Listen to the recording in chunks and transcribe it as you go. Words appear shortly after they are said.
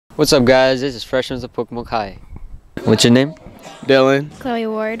What's up, guys? This is Freshmens Of Pocomoke. Hi. What's your name? Dylan. Chloe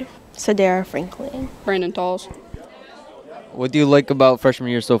Ward. Sadara Franklin. Brandon Talls. What do you like about freshman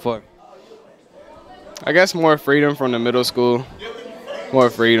year so far? I guess more freedom from the middle school. More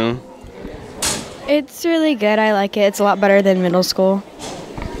freedom. It's really good. I like it. It's a lot better than middle school.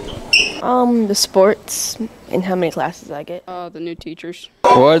 The sports and how many classes I get. The new teachers.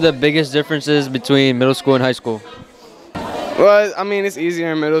 What are the biggest differences between middle school and high school? Well, I mean, it's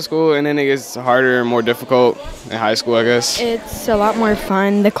easier in middle school, and then it gets harder and more difficult in high school, I guess. It's a lot more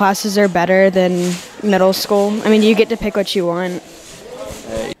fun. The classes are better than middle school. I mean, you get to pick what you want.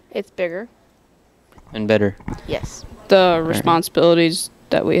 It's bigger. And better. Yes. The responsibilities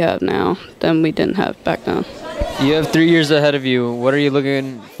that we have now than we didn't have back then. You have 3 years ahead of you. What are you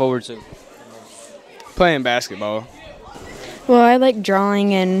looking forward to? Playing basketball. Well, I like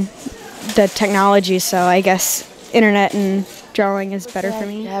drawing and the technology, so I guess internet and drawing is better for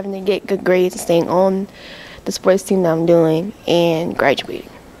me. Having to get good grades and staying on the sports team that I'm doing and graduating.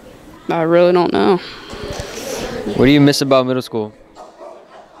 I really don't know. What do you miss about middle school?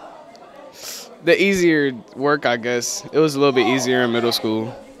 The easier work, I guess. It was a little bit easier in middle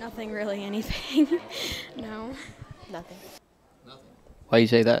school. Nothing really, anything. No. Nothing. Why you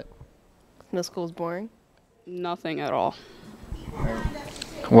say that? Middle school is boring. Nothing at all.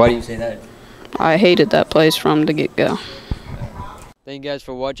 Why do you say that? I hated that place from the get-go. Thank you guys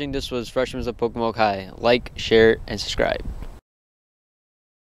for watching. This was Freshmens Of Pocomoke High. Like, share, and subscribe.